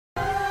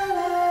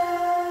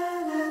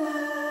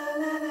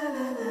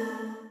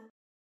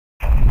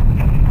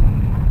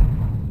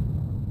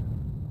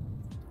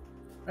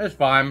It's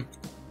fine.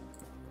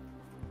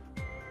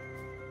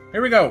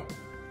 Here we go.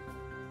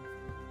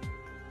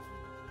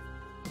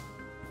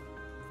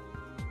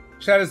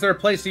 Chat, is there a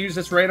place to use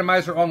this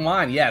randomizer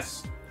online?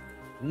 Yes.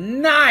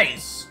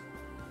 Nice!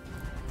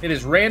 It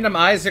is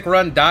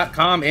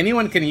randomisaacrun.com.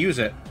 Anyone can use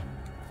it.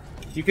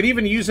 You can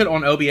even use it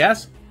on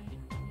OBS.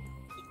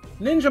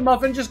 Ninja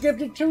Muffin just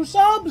gifted 2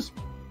 subs!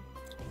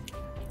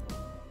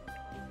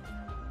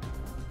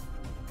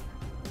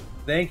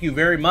 Thank you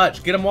very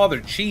much. Get them while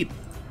they're cheap.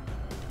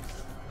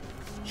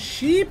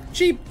 Cheap,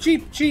 cheap,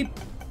 cheap, cheap.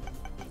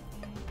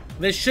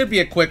 This should be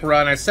a quick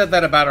run. I said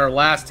that about our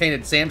last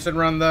Tainted Samson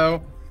run,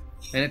 though.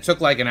 And it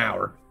took like an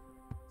hour.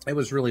 It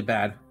was really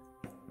bad.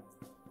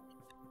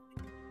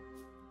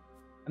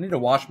 I need to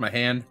wash my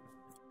hand.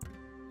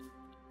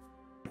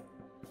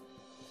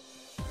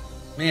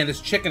 Man,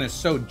 this chicken is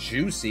so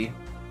juicy.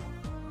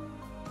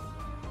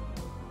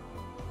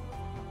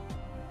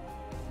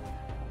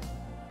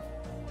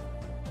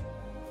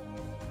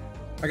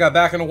 I got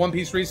back into One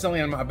Piece recently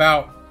and I'm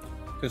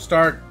about to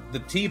start the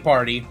tea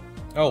party.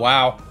 Oh,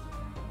 wow.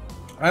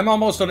 I'm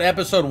almost on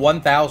episode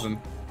 1000.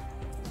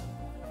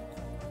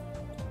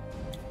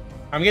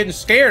 I'm getting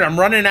scared. I'm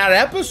running out of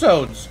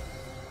episodes.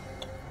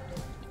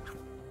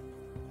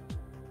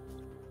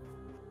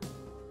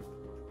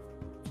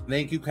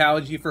 Thank you,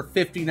 Kawaji, for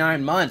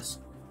 59 months.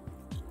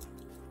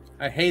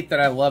 I hate that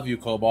I love you,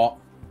 Cobalt.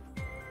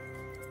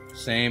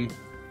 Same.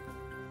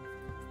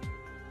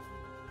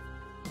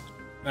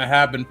 I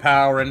have been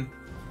powering.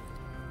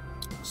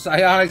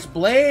 Psionics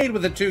Blade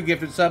with the 2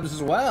 gifted subs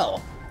as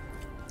well.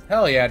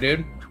 Hell yeah,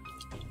 dude.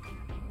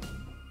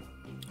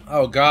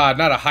 Oh god,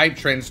 not a hype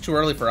train. It's too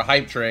early for a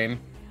hype train.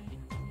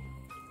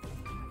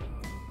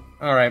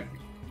 Alright.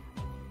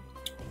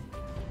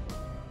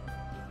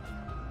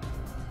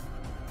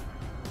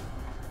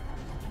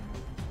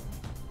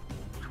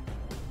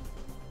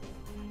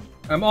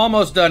 I'm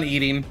almost done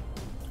eating.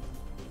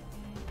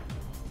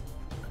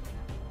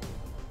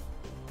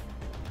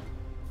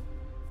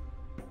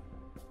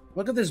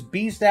 Look at this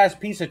beast-ass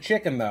piece of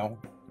chicken, though.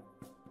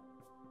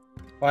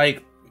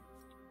 Like,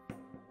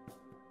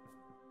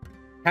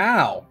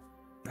 how?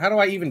 How do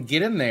I even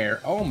get in there?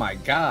 Oh my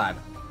god.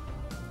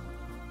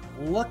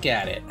 Look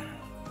at it.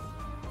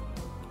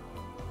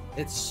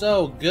 It's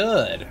so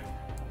good.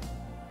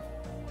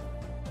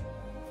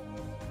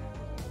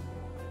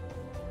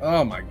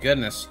 Oh my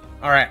goodness.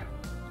 Alright.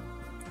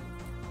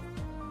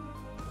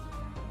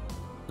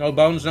 No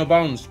bones, no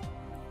bones.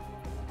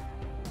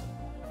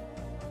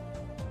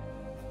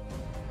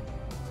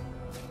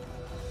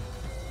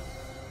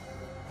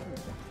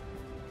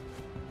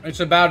 It's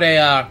about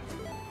a,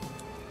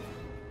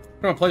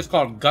 from a place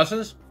called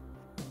Gus's.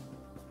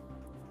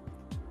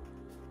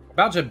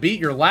 About to beat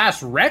your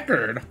last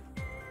record.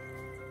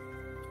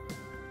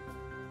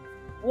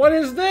 What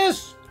is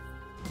this?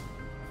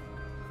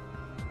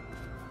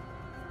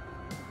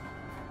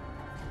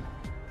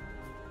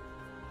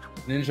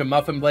 Ninja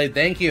Muffin Blade,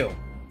 thank you.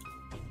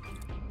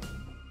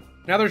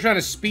 Now they're trying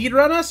to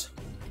speedrun us?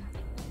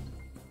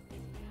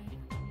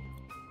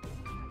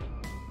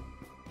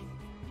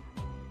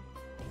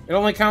 It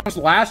only counts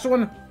the last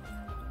one?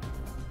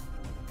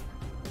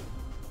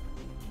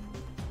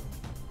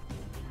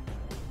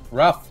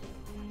 Rough.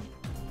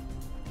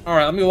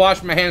 Alright, let me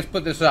wash my hands,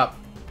 put this up.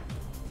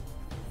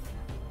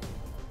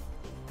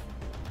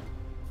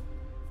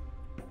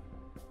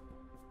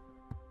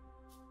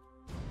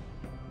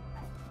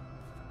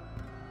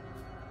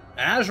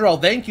 Azrael,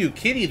 thank you.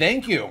 Kitty,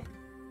 thank you.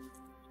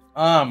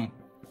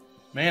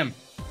 Man.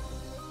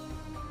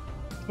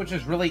 Twitch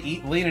is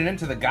really leaning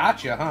into the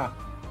gotcha, huh?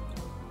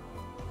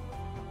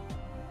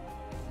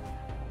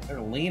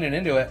 They're leaning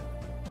into it.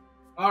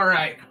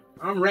 Alright,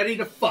 I'm ready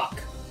to fuck.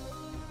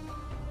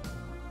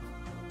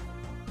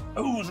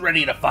 Who's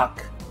ready to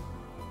fuck?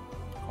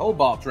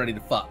 Cobalt's ready to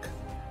fuck.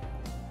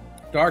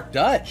 Dark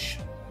Dutch.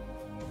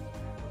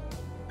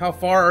 How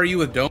far are you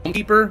with Dome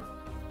Keeper?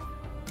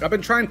 I've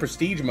been trying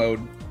Prestige mode.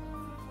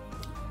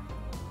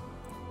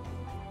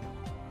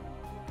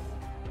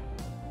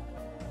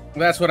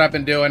 That's what I've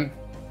been doing.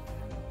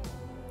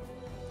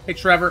 Hey,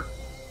 Trevor.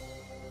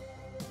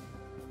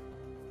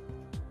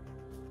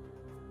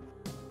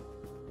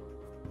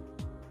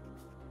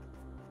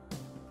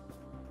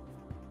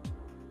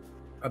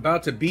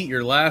 About to beat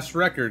your last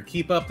record.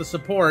 Keep up the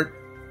support.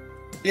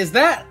 Is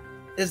that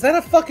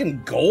a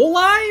fucking goal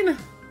line?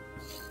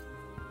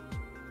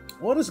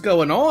 What is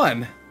going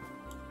on?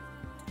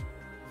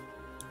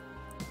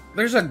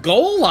 There's a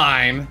goal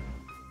line.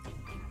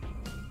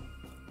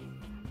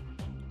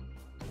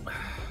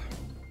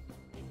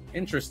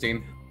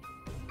 Interesting.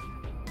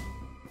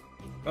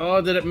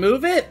 Oh, did it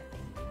move it?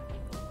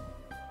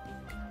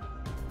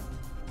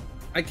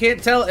 I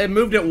can't tell. It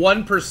moved at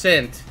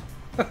 1%.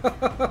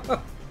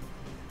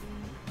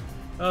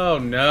 Oh,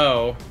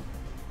 no.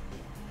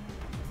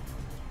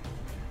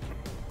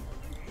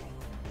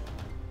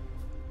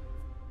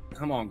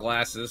 Come on,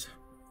 glasses.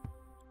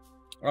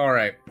 All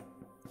right.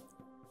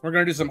 We're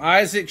going to do some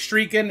Isaac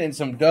streaking and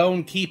some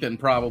Doan keeping,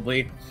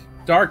 probably.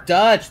 Dark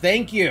Dutch,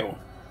 thank you.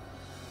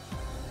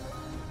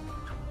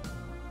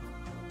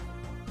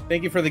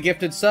 Thank you for the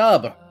gifted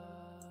sub.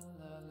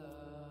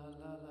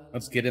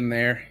 Let's get in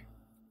there.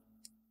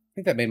 I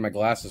think that made my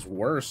glasses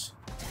worse.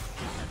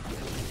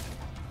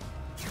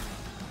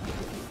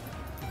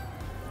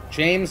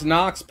 James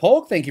Knox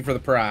Polk, thank you for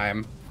the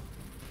prime.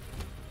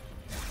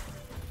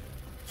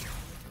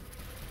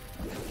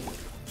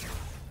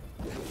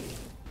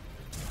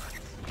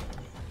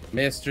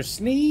 Mr.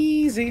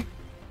 Sneezy.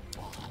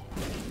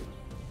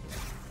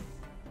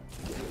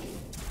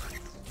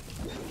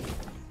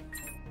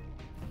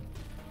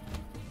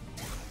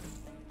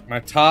 My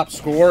top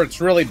score,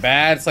 it's really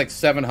bad. It's like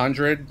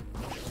 700.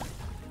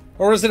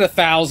 Or is it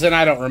 1,000?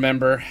 I don't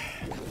remember.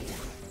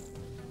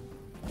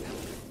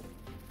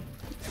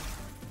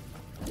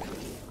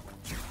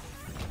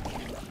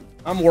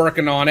 I'm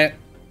working on it.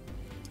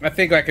 I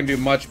think I can do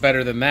much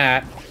better than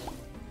that.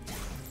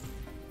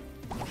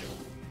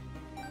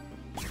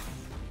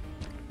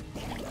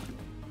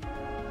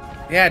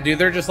 Yeah, dude,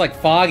 they're just like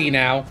foggy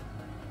now.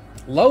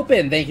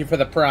 Lopin, thank you for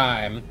the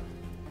prime.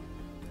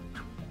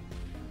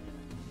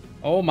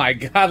 Oh my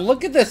god,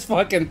 look at this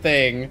fucking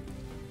thing.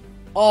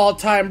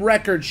 All-time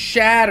record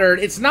shattered.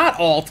 It's not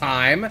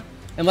all-time,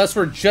 unless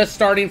we're just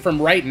starting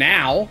from right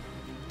now.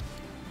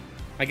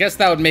 I guess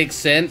that would make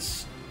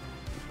sense.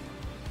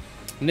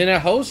 Nina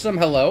Hosum,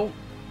 hello.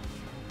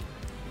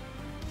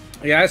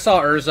 Yeah, I saw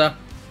Urza.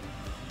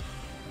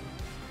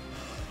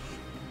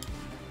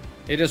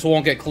 It just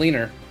won't get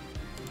cleaner.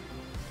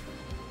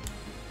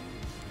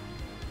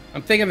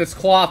 I'm thinking this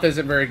cloth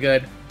isn't very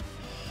good.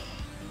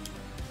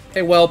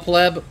 Hey, well,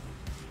 pleb.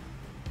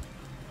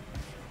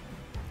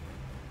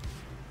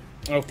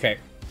 Okay.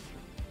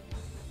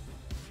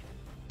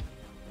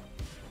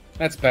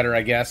 That's better,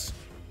 I guess.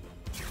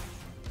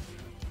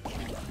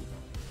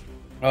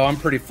 Oh, I'm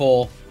pretty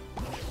full.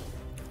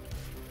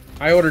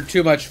 I ordered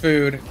too much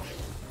food.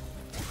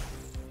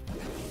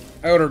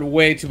 I ordered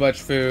way too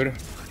much food.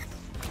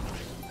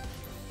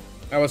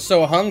 I was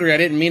so hungry, I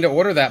didn't mean to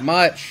order that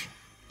much.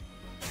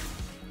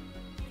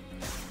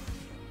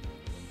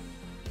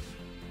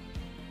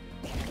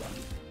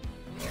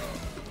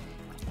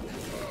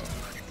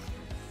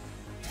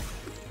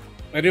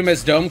 I do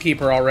miss Dome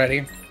Keeper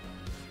already.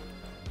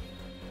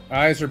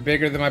 Eyes are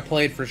bigger than my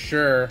plate for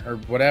sure, or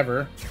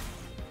whatever.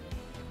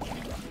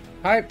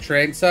 Hype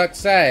train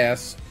sucks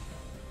ass.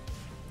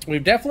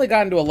 We've definitely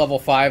gotten to a level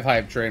 5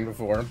 hype train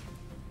before.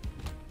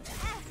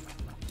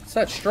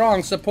 Such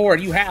strong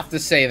support, you have to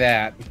say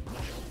that.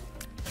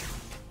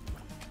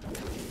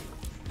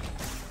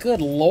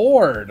 Good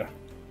lord.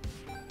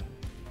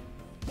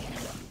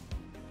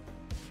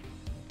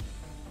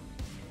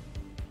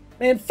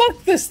 Man,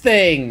 fuck this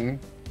thing.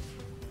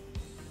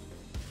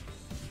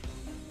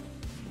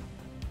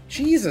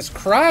 Jesus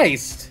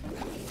Christ.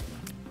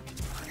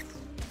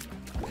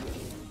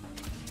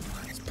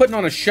 It's putting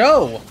on a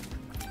show.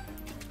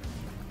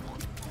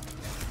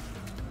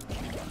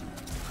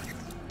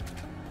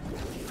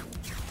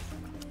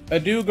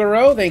 Adu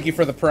Garo, thank you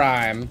for the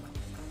prime.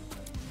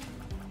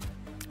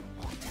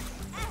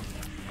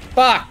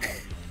 Fuck.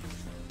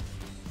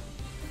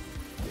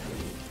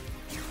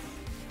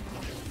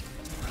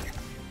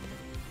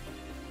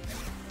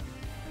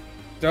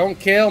 Don't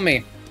kill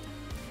me.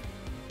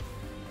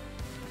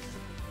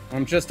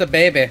 I'm just a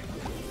baby.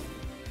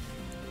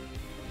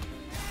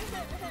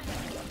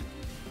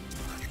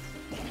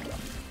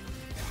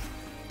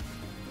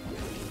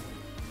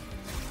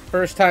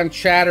 First time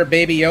chatter,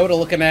 Baby Yoda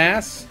looking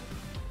ass.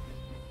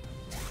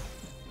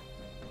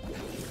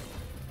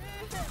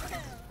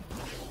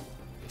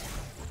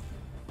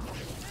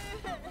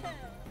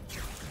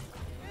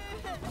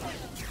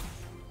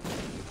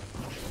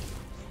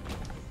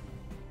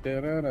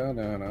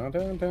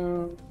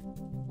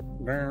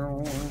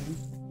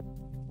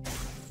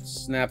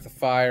 Snap the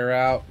fire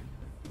out.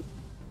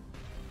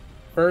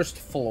 First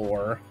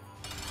floor.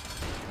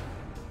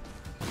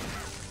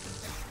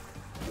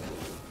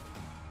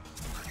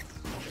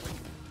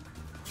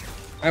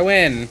 I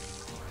win.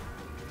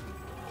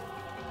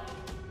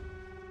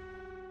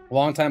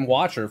 Long time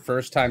watcher,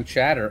 first time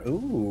chatter.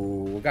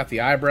 Ooh, got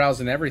the eyebrows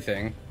and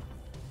everything.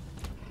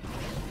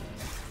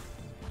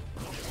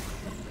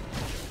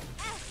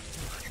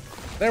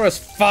 There was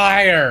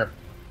fire!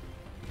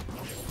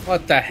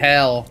 What the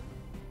hell?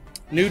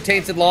 New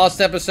Tainted Lost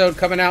episode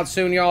coming out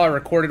soon, y'all. I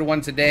recorded one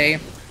today.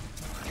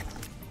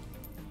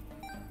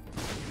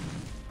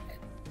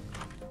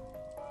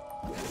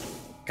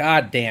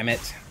 God damn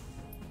it.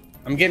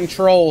 I'm getting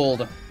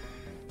trolled.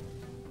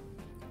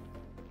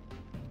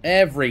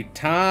 Every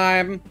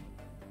time.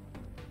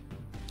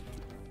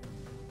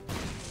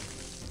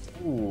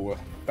 Ooh,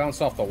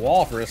 bounced off the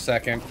wall for a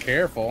second.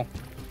 Careful.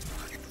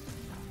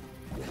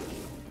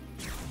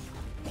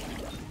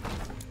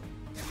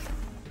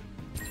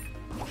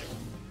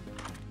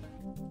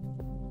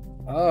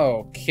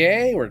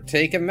 Okay, we're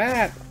taking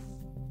that.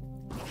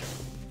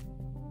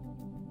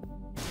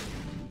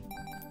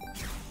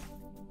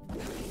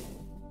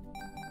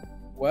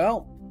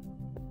 Well,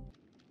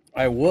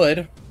 I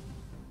would.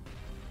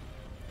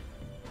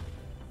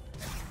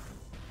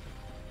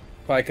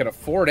 If I could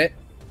afford it.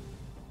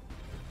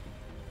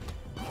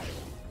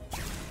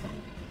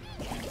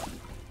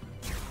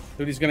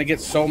 Dude, he's gonna get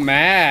so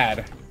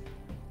mad.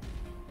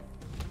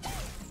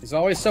 He's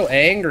always so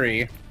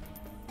angry.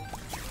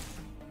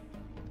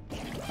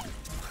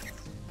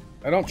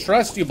 I don't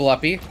trust you,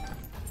 Bluppy.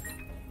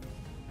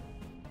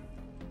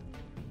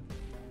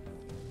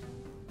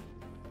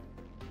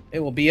 It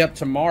will be up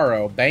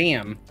tomorrow.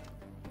 Bam.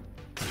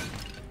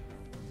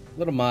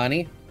 Little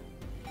money.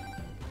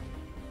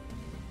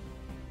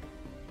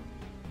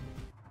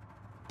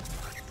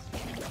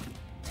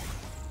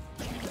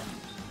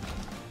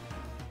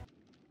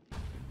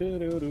 Do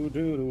do do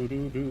do do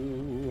do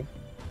do.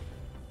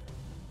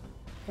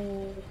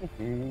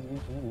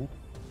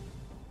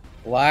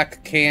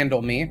 Black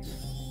candle me.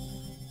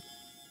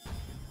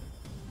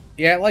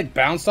 Yeah, it like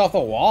bounced off the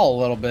wall a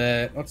little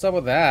bit. What's up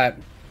with that?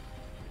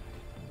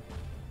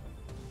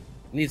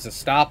 Needs to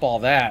stop all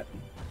that.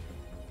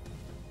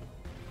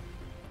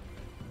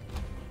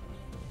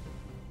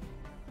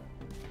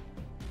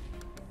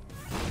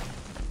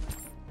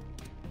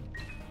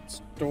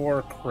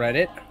 Store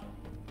credit.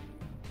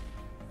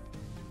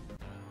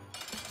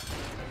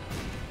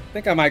 I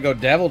think I might go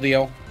Devil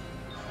Deal.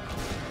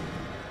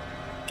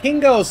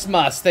 Kingo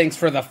Smus, thanks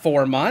for the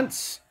 4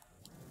 months.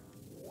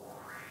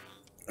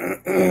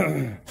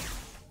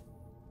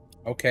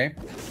 Okay.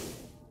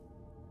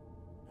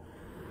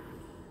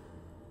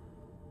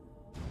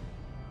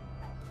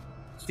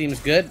 Seems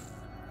good.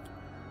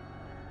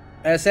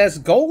 SS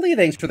Goalie,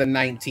 thanks for the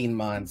 19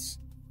 months.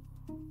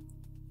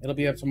 It'll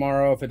be up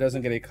tomorrow if it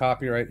doesn't get a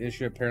copyright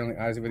issue. Apparently,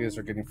 Isaac videos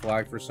are getting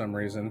flagged for some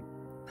reason.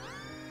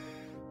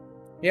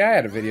 Yeah, I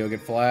had a video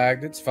get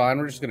flagged. It's fine.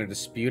 We're just going to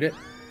dispute it.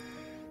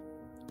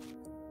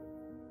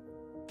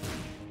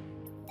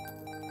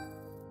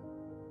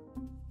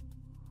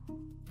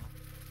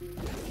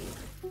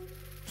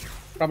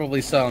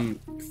 Probably some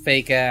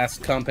fake-ass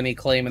company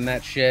claiming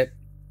that shit.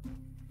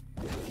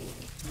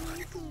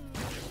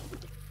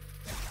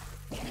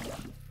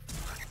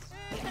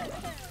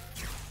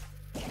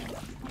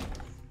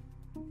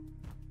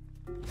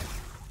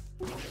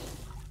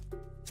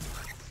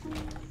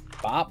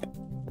 Bop.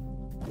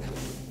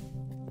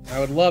 I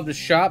would love to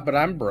shop, but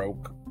I'm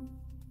broke.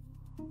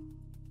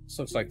 This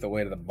looks like the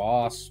way to the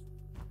boss.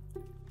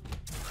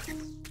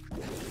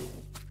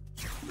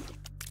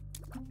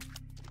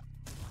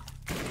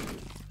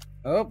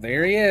 Oh,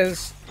 there he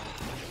is.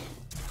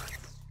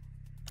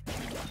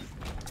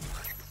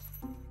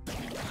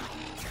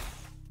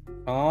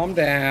 Calm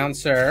down,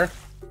 sir.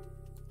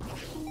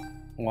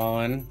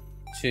 1,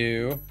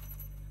 2.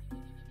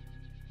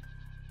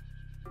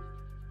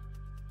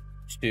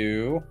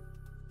 2.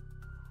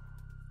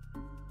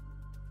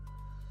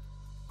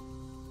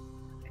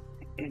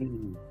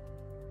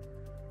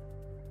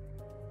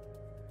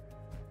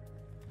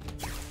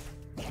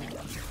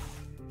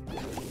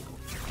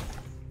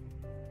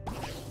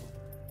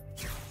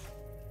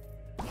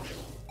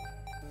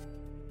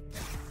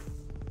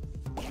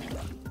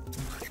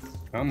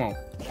 Come on.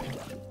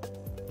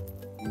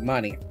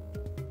 Money.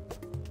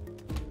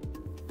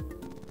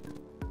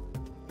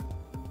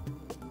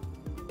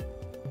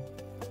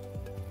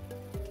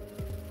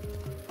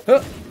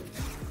 Huh.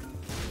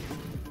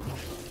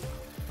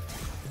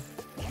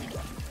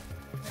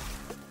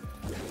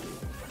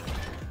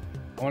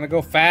 I want to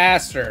go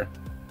faster.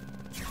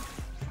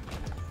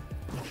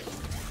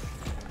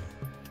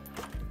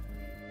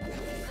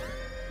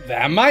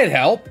 That might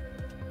help.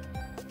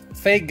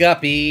 Fake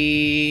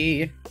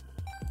guppy.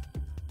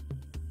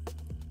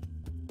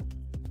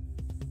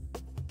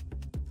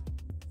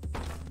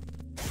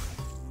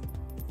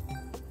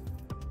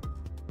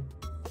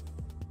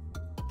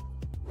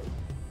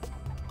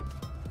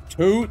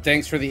 Toot,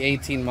 thanks for the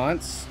 18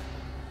 months.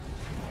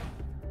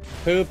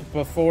 Poop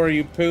before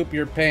you poop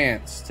your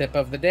pants. Tip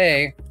of the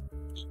day.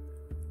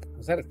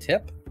 Was that a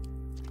tip?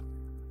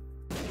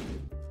 I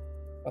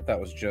thought that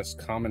was just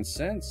common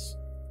sense.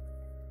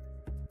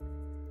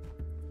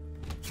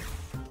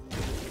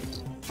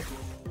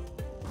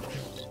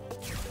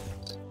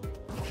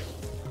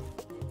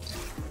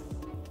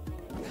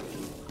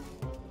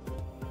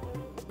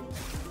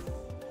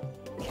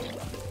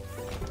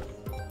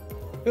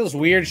 Feels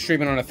weird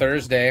streaming on a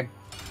Thursday.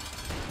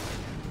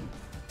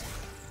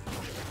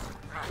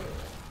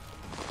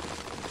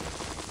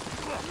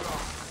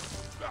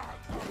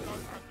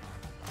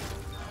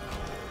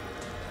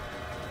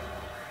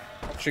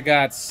 What you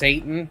got,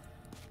 Satan?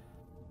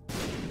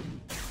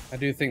 I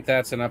do think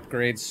that's an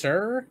upgrade,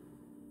 sir.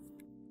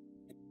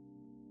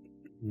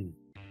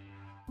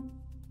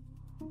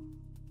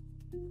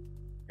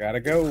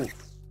 Gotta go.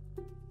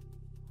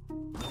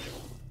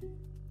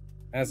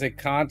 As a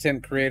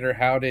content creator,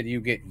 how did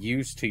you get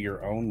used to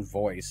your own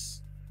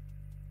voice?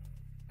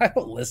 I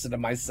don't listen to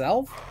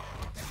myself.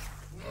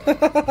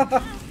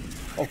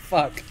 Oh,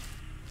 fuck.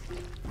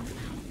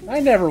 I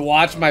never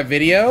watch my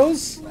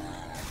videos.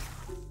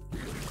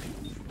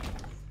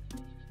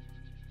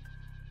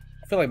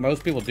 I feel like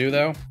most people do,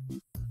 though.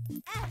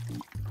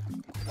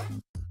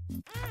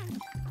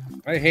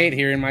 I hate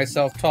hearing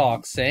myself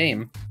talk.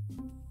 Same.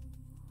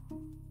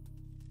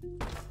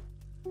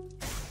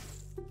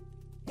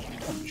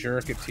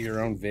 Jerk it to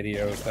your own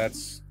videos.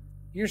 That's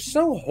You're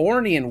so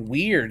horny and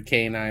weird,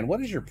 K9.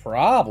 What is your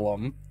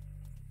problem?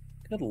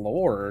 Good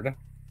lord.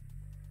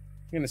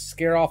 You're gonna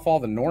scare off all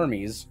the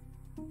normies.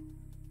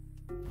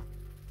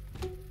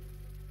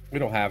 We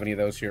don't have any of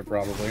those here,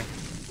 probably.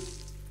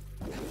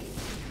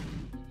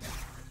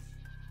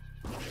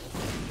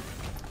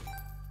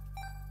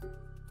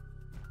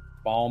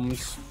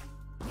 Bombs.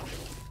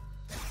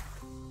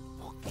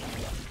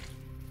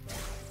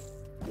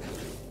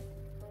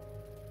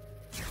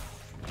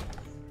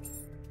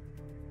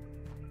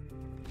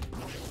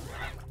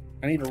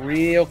 I need a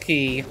real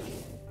key.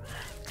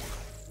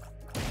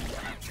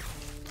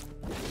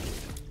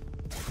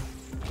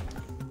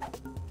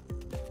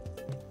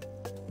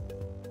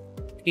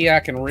 Key I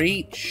can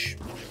reach.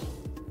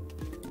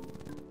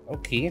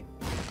 Okay.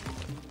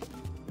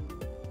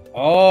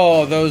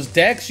 Oh, those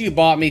decks you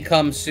bought me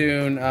come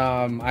soon.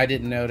 I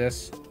didn't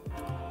notice.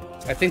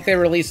 I think they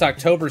release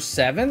October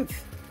 7th.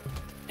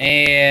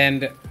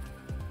 And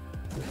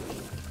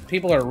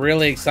people are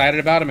really excited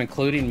about them,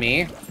 including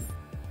me.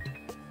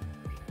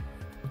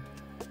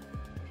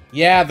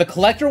 Yeah, the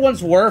collector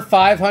ones were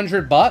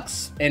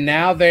 $500, and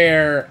now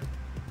they're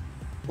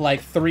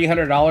like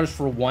 $300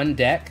 for one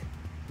deck.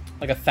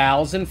 Like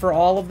 $1,000 for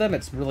all of them.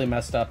 It's really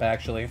messed up,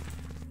 actually.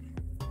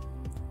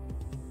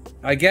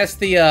 I guess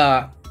they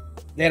had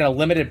a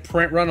limited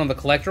print run on the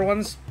collector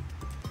ones,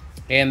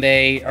 and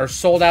they are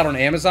sold out on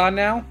Amazon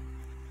now.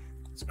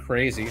 It's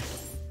crazy.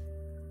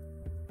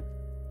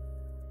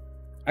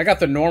 I got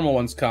the normal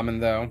ones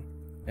coming, though,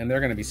 and they're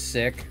gonna be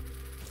sick.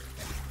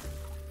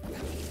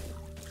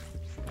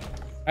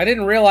 I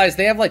didn't realize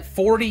they have like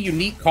 40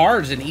 unique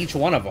cards in each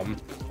one of them,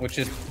 which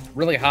is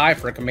really high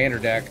for a commander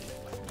deck.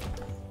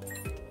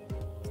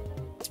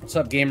 What's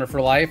up, Gamer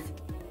for Life?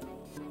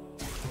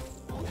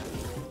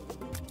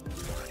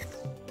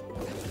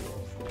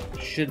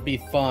 Should be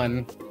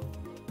fun.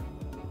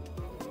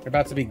 You're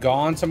about to be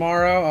gone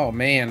tomorrow? Oh,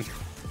 man.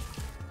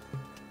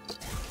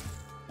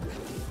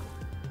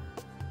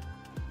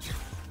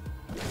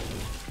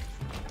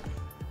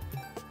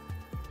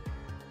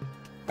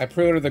 I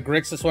pre-ordered the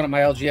Grixis one at my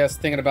LGS,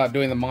 thinking about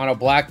doing the Mono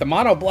Black. The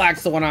Mono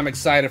Black's the one I'm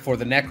excited for,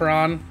 the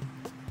Necron.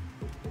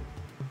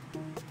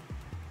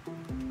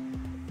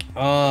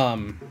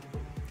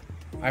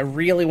 I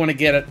really want to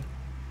get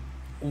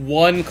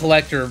one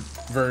collector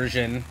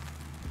version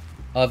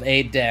of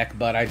a deck,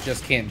 but I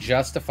just can't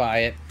justify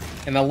it.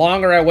 And the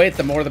longer I wait,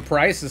 the more the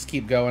prices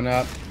keep going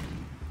up.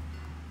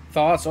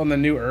 Thoughts on the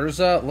new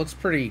Urza? It looks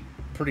pretty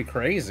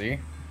crazy.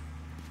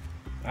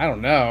 I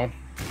don't know.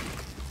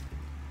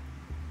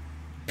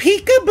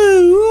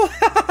 Peekaboo!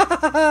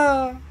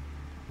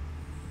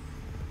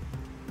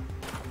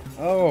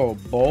 Oh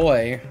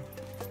boy.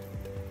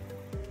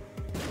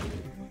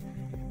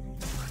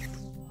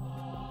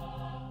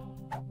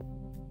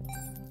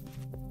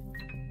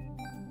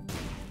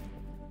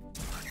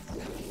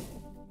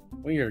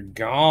 We are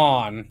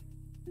gone.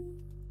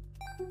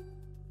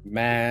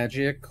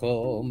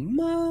 Magical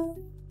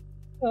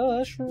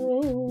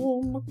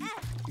mushroom.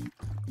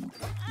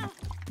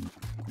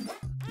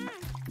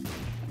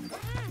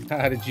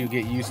 How did you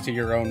get used to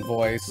your own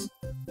voice?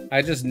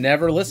 I just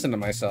never listen to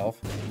myself.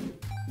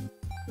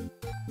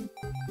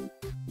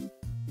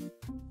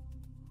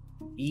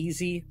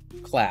 Easy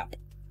clap.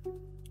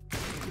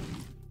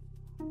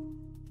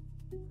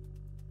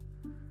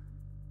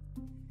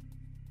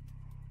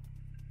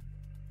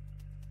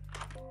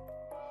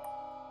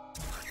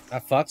 I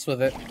fucks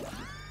with it.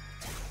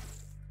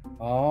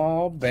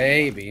 Oh,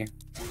 baby.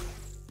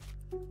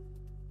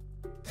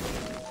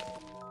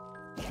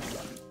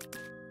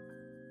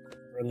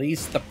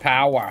 Release the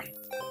power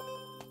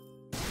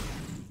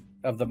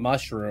of the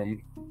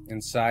mushroom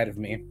inside of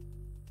me.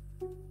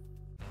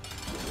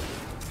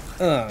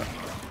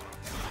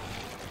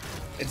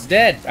 It's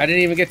dead. I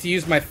didn't even get to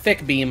use my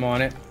thick beam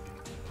on it.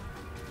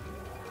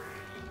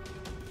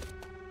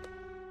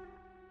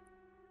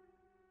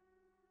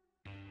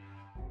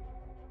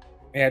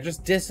 Yeah,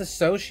 just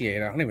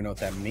disassociate. I don't even know what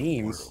that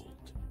means.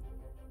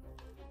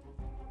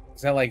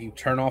 Is that like you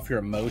turn off your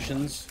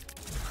emotions?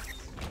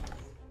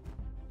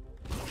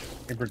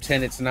 And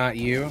pretend it's not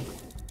you?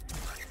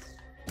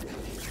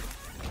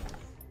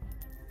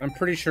 I'm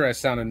pretty sure I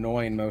sound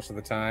annoying most of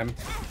the time.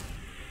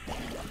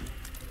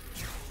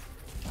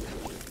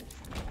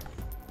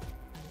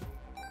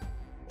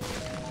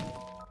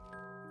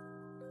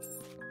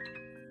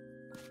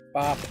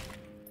 Bop.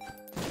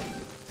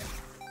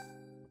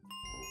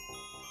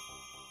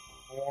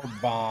 More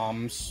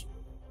bombs.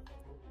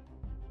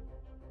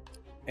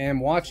 And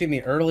watching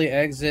the early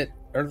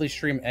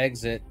stream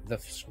exit, the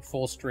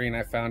full screen.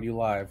 I found you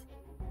live.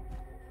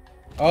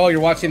 Oh,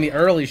 you're watching the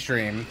early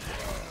stream.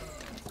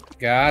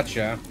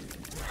 Gotcha.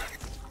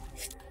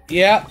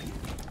 Yeah.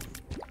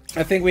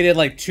 I think we did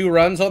like 2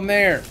 runs on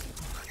there.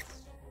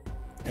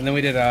 And then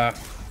we did a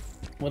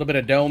little bit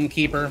of Dome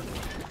Keeper.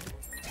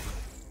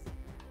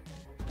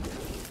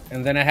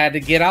 And then I had to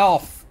get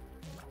off.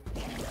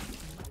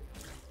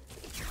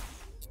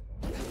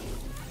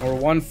 We're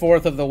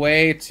 1/4 of the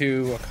way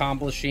to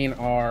accomplishing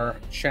our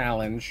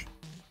challenge.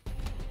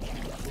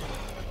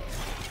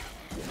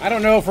 I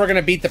don't know if we're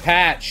gonna beat the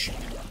patch.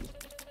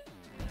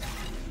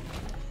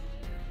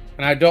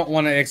 And I don't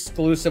want to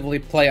exclusively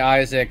play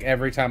Isaac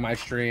every time I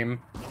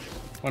stream. I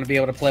want to be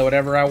able to play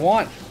whatever I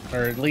want. Or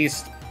at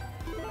least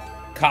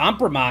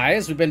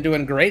compromise. We've been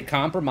doing great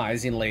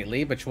compromising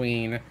lately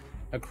between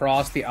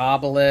Across the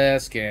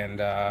Obelisk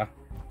and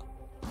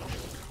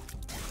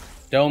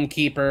Dome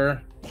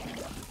Keeper.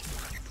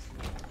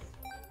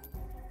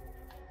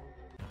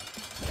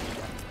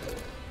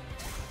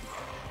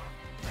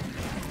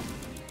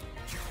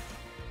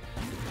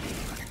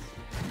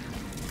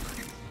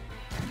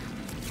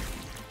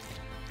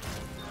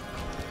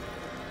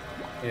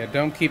 Yeah,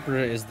 Dome Keeper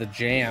is the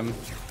jam.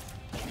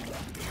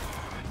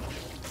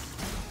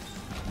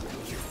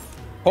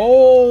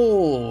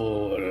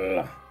 Hold!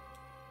 Will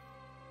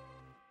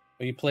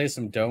you play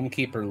some Dome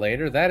Keeper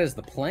later? That is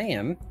the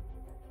plan.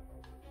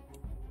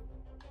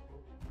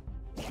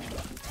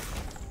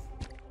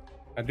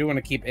 I do want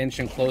to keep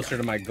inching closer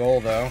to my goal,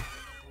 though.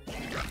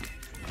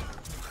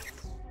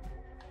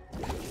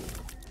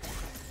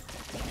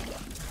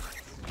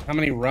 How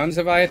many runs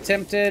have I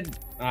attempted?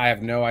 I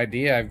have no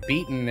idea. I've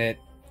beaten it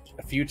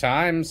a few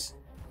times.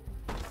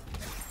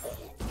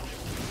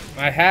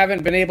 I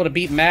haven't been able to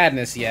beat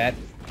Madness yet.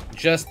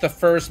 Just the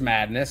first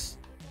Madness.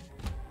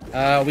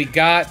 We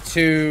got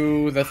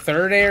to the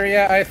third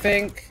area, I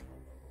think.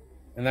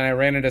 And then I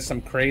ran into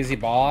some crazy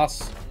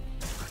boss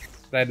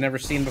that I'd never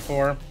seen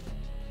before.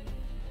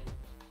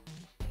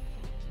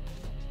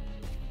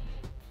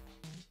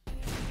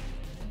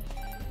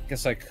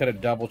 Guess I could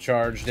have double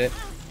charged it.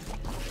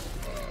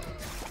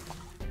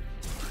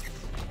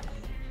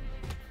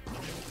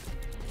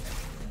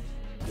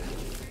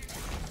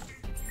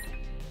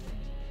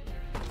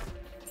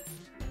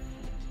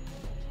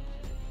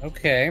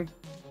 Okay.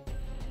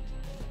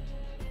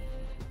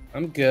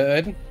 I'm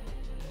good.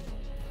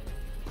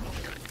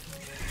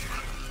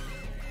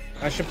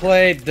 I should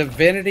play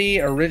Divinity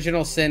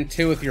Original Sin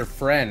 2 with your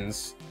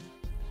friends.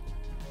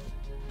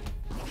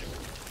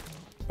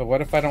 But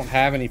what if I don't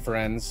have any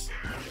friends?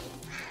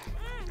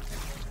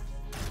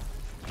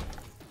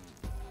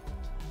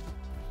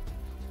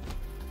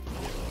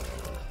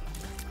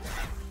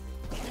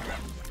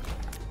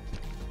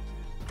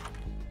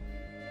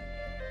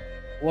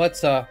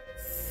 What's a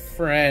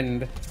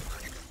friend?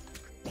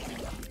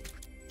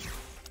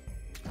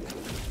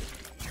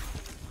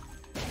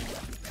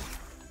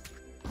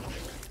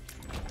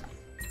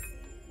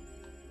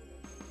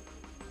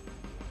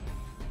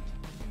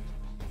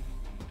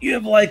 You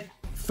have like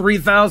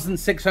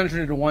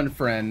 3,601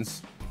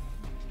 friends.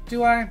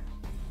 Do I?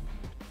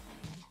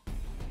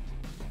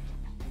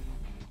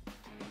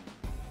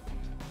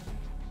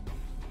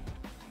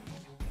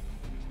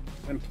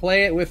 And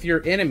play it with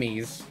your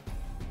enemies.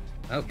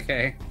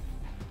 Okay.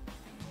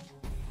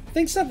 I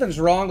think something's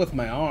wrong with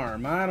my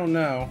arm. I don't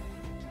know.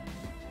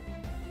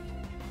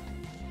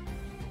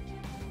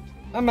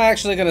 I'm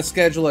actually gonna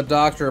schedule a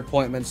doctor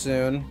appointment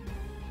soon.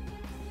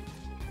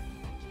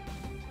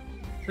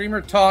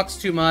 Streamer talks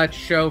too much,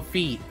 show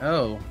feet.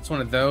 Oh, it's one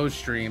of those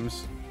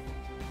streams.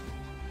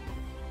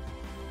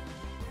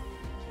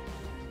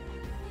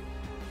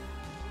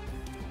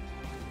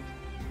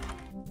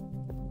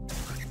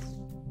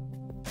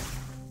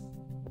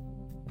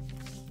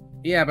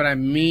 Yeah, but I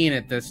mean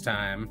it this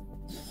time.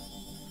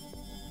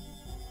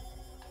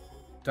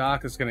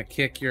 Doc is gonna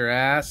kick your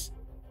ass.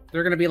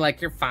 They're gonna be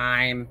like, you're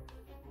fine.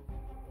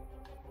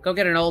 Go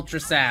get an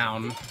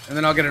ultrasound. And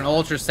then I'll get an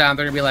ultrasound.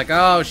 They're gonna be like,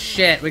 oh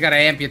shit, we gotta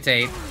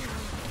amputate.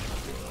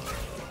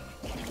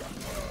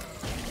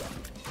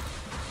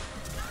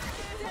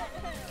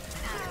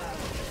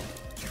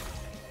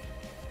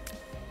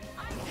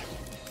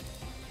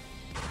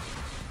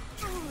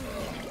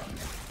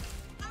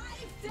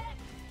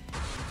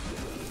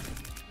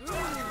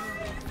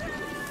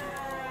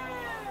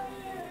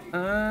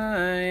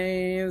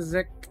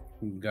 Isaac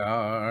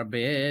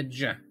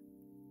garbage.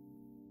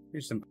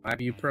 Here's some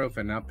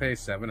ibuprofen. I'll pay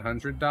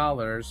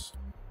 $700.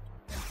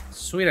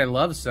 Sweet, I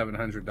love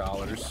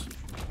 $700.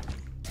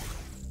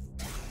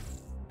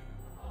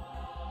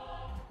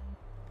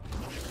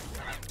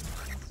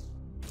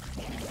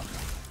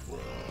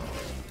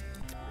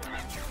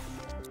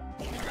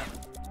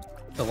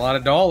 It's a lot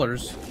of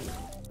dollars.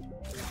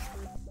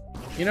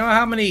 You know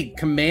how many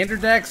Commander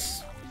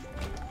decks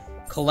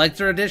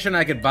collector edition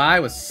I could buy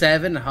with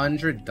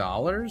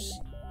 $700?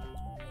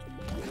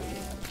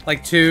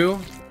 Like 2?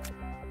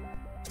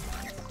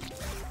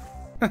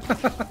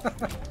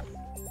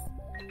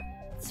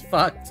 It's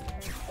fucked.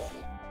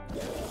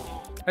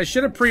 I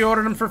should have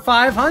pre-ordered them for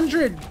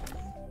 $500.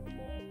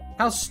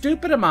 How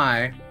stupid am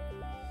I?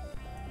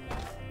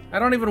 I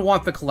don't even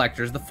want the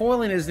collectors. The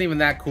foiling isn't even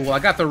that cool. I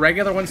got the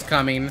regular ones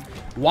coming.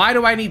 Why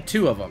do I need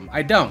 2 of them?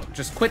 I don't.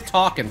 Just quit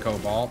talking,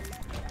 Cobalt.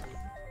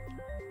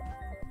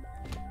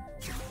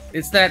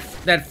 It's that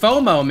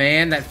FOMO,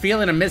 man. That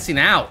feeling of missing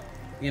out.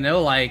 You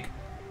know, like,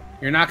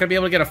 you're not going to be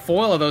able to get a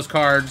foil of those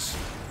cards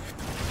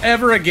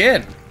ever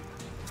again.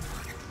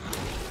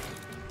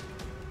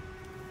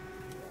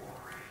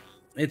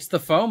 It's the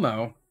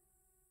FOMO.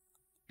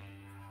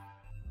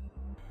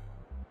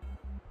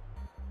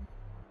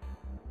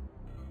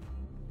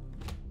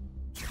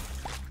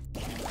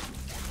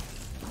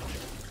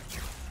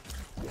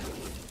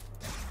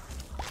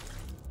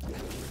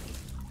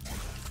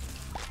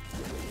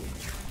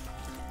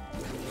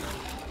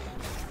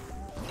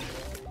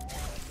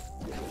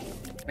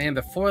 Man,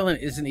 the foiling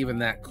isn't even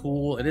that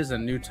cool. It is a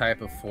new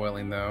type of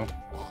foiling, though.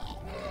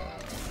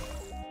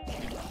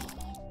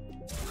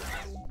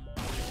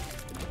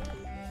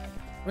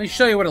 Let me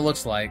show you what it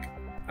looks like.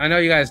 I know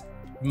you guys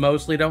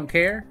mostly don't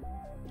care.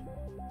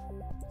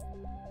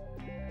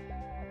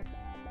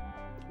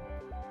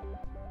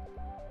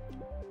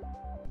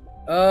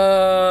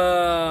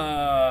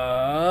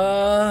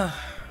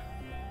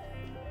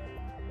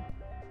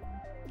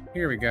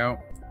 Here we go.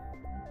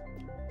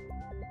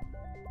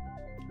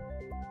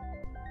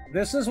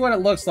 This is what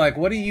it looks like.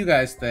 What do you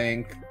guys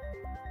think?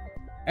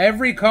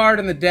 Every card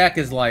in the deck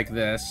is like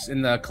this,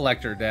 in the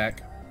collector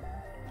deck.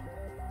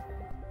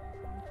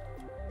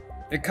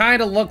 It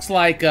kind of looks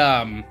like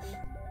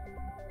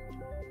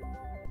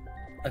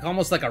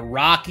almost like a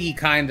rocky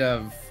kind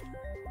of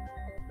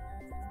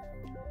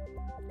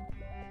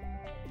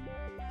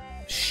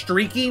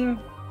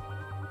streaking.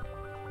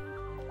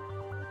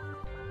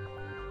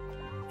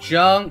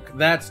 Junk,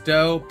 that's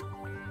dope.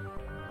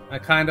 I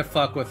kind of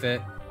fuck with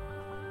it.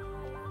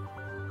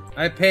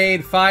 I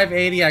paid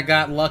 $5.80. I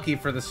got lucky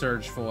for the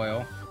Surge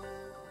foil.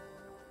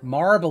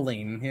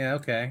 Marbling. Yeah,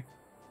 okay.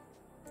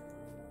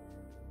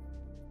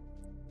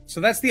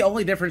 So that's the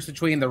only difference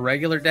between the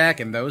regular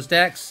deck and those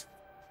decks.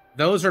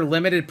 Those are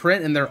limited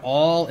print, and they're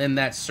all in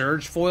that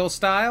Surge foil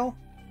style.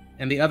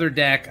 And the other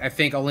deck, I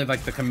think only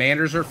like the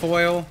commanders are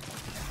foil,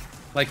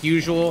 like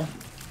usual.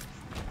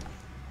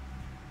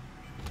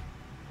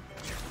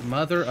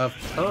 Mother of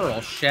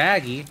Pearl,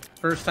 Shaggy,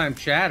 first time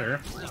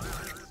chatter.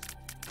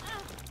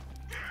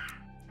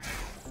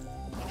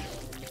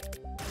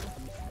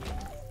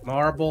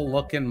 Marble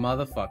looking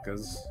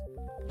motherfuckers.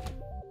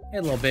 Hey,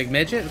 little big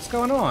midget, what's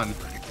going on?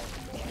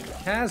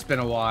 Has been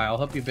a while.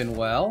 Hope you've been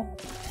well.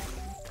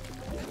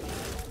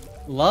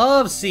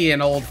 Love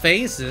seeing old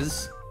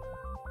faces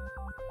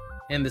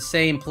in the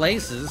same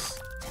places.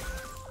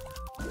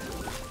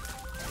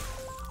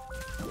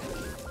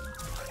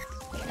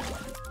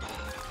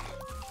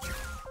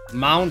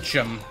 Mount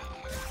 'em.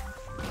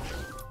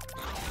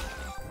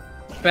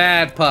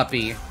 Bad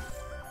puppy.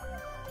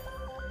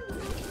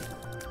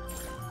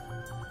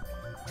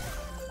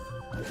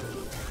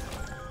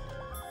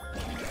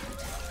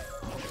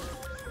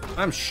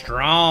 I'm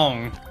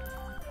strong.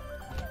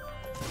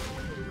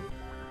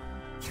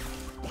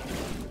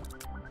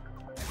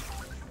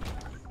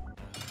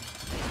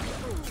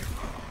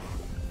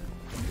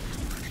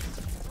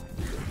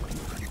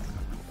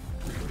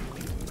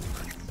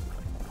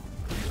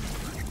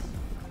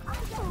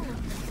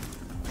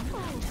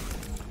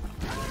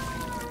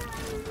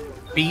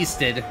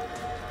 Beasted.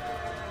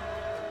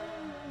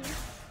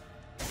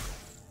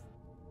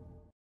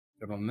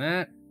 Good on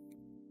that.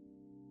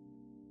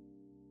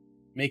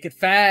 Make it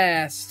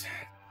fast.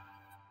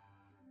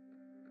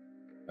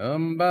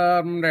 Bum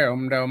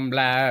dum dum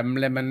blam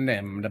lemon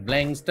the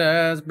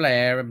blingsters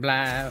blare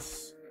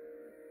blast.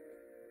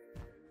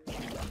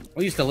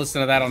 We used to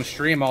listen to that on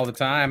stream all the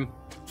time.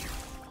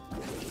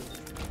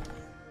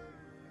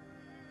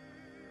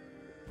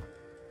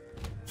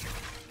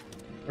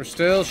 We're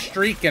still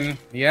streaking.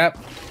 Yep.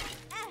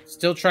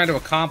 Still trying to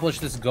accomplish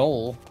this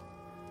goal.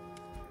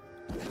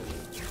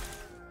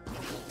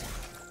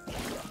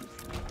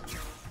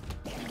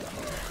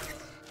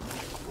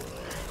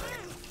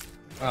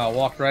 Oh,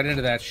 walked right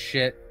into that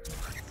shit.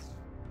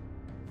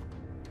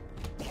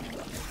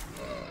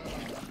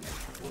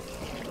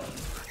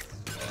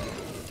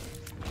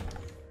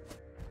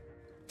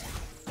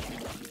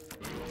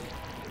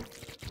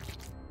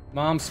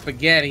 Mom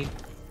spaghetti.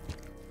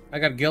 I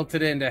got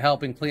guilted into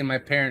helping clean my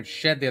parents'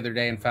 shed the other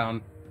day and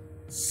found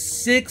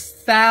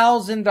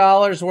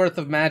 $6,000 worth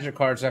of magic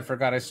cards I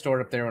forgot I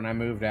stored up there when I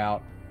moved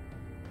out.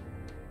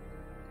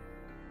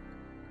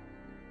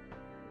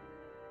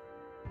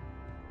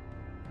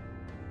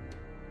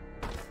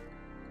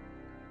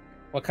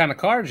 What kind of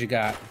cards you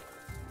got?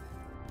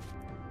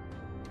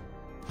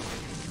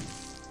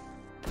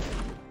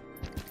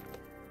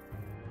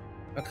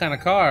 What kind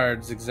of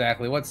cards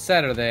exactly? What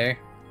set are they?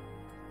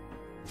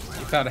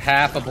 You found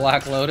half a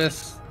Black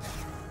Lotus?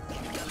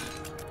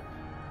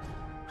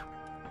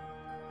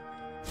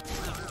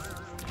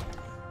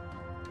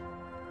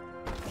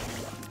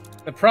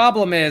 The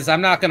problem is,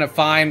 I'm not going to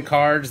find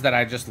cards that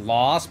I just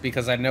lost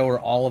because I know where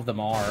all of them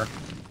are.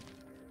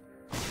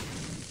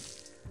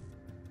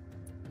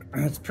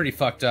 It's pretty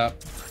fucked up.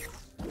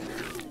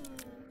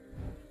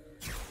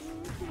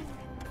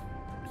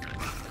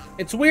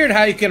 It's weird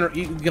how you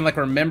can like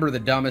remember the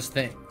dumbest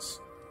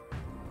things.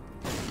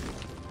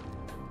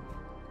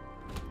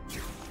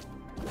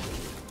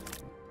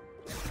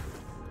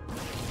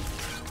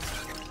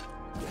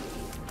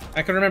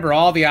 I can remember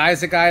all the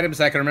Isaac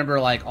items. I can remember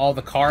like all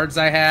the cards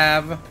I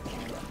have.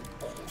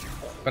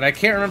 But I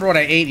can't remember what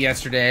I ate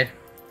yesterday.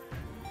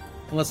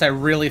 Unless I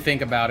really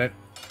think about it.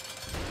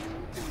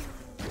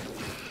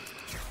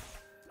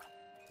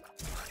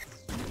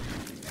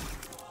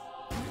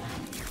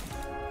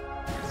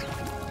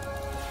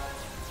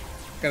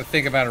 Gotta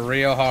think about it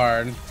real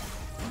hard.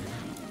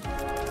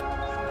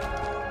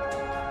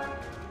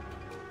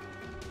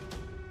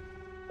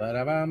 But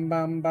Ba-da-bum,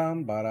 bum,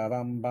 bum,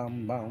 ba-da-bum,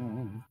 bum,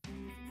 bum.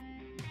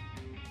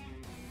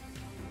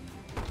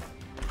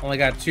 Only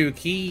got 2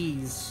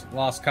 keys.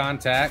 Lost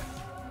contact.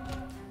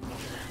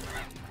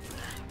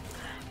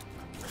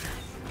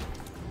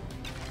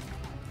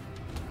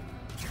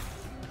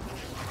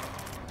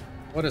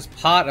 What does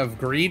Pot of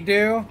Greed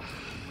do?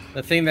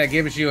 The thing that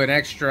gives you an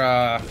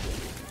extra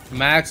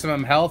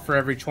maximum health for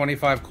every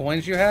 25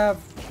 coins you have?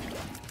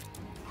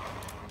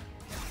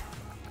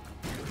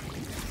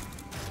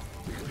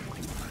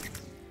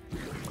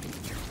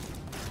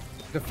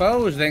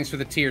 Defoe, thanks for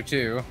the tier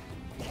 2.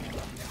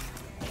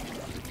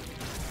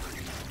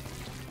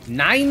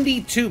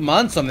 92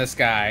 months on this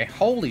guy.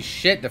 Holy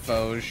shit,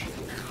 Defoge.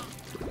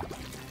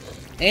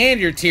 And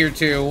you're tier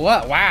 2.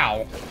 What?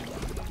 Wow.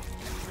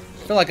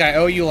 I feel like I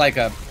owe you like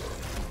a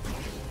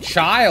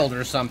child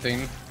or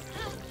something.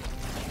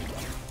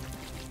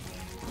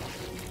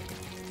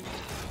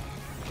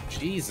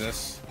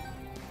 Jesus.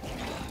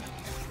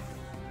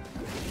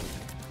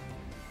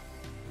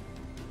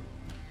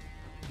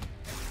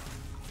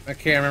 I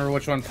can't remember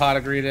which one Pot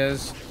of Greed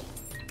is.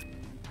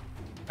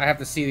 I have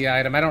to see the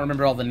item. I don't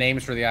remember all the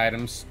names for the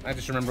items. I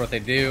just remember what they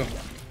do.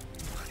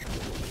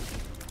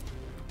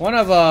 One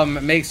of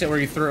them makes it where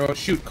you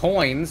shoot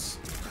coins,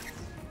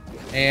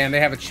 and they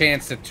have a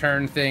chance to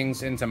turn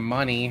things into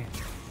money.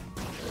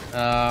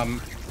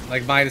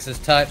 Like Midas's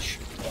Touch.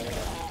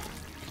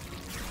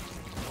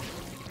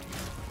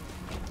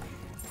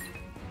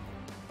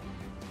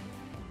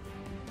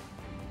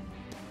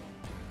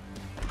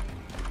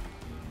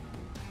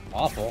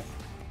 Awful.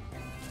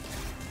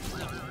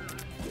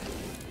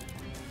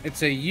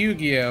 It's a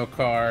Yu-Gi-Oh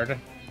card.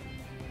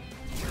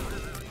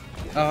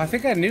 Oh, I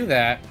think I knew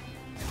that.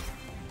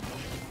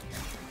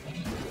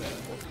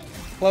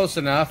 Close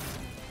enough.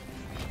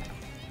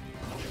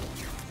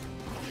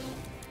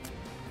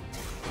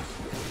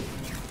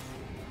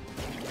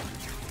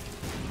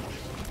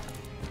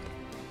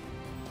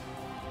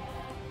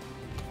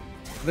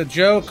 The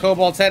Joe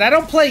Cobalt's Head. I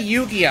don't play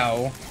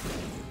Yu-Gi-Oh!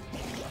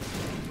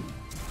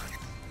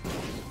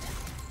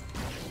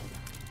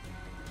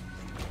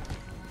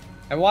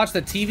 I watched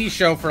the TV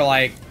show for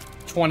like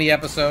 20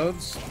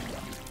 episodes.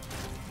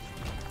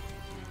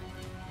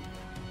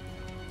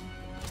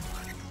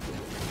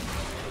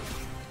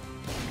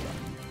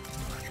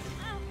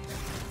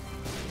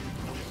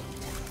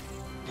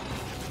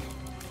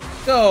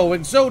 Go,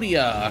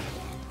 Exodia!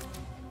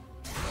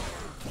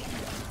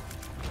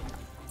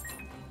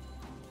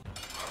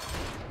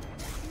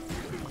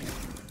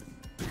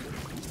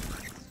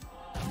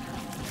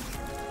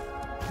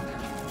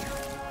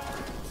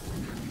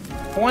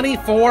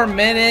 $24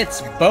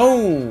 minutes,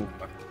 boom!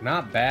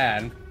 Not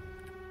bad.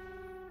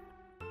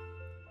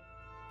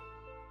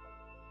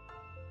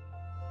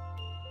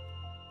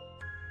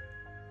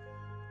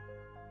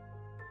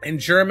 In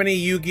Germany,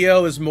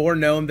 Yu-Gi-Oh! Is more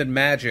known than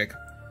Magic.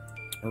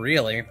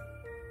 Really?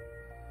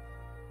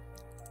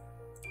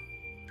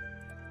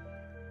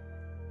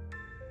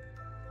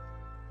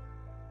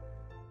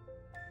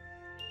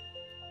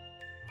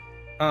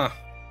 Huh.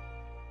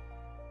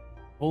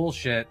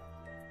 Bullshit.